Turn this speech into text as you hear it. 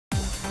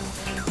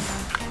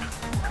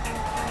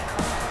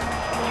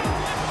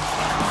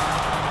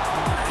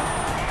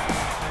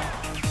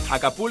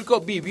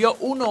Acapulco vivió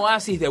un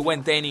oasis de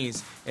buen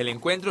tenis. El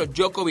encuentro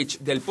Djokovic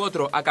del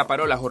Potro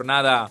acaparó la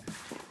jornada.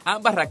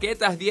 Ambas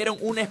raquetas dieron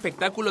un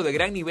espectáculo de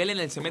gran nivel en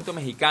el cemento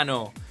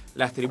mexicano.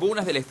 Las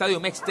tribunas del estadio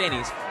Mex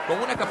Tenis, con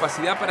una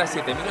capacidad para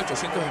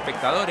 7.800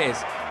 espectadores,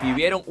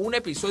 vivieron un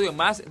episodio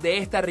más de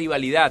esta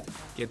rivalidad,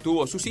 que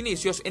tuvo sus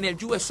inicios en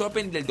el US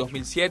Open del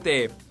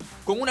 2007,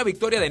 con una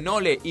victoria de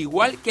Nole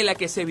igual que la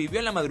que se vivió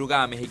en la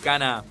madrugada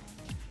mexicana.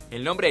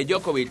 El nombre de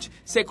Djokovic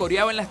se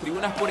coreaba en las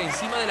tribunas por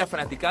encima de la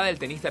fanaticada del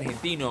tenista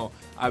argentino.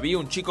 Había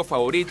un chico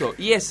favorito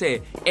y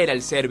ese era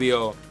el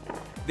serbio.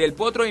 Del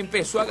Potro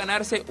empezó a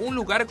ganarse un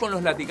lugar con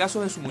los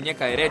latigazos de su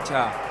muñeca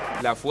derecha.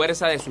 La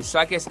fuerza de sus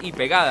saques y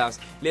pegadas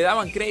le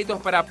daban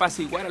créditos para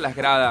apaciguar a las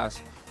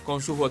gradas.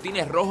 Con sus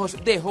botines rojos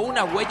dejó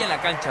una huella en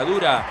la cancha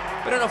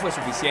dura, pero no fue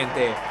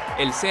suficiente.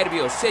 El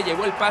serbio se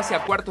llevó el pase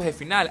a cuartos de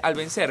final al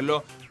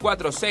vencerlo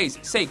 4-6,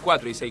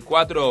 6-4 y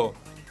 6-4.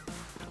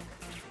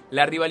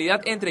 La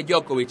rivalidad entre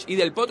Djokovic y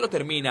Del Potro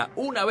termina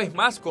una vez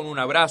más con un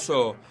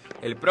abrazo.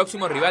 El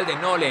próximo rival de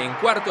Nole en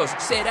cuartos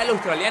será el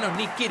australiano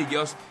Nick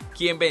Kyrgios,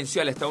 quien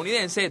venció al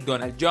estadounidense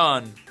Donald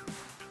John.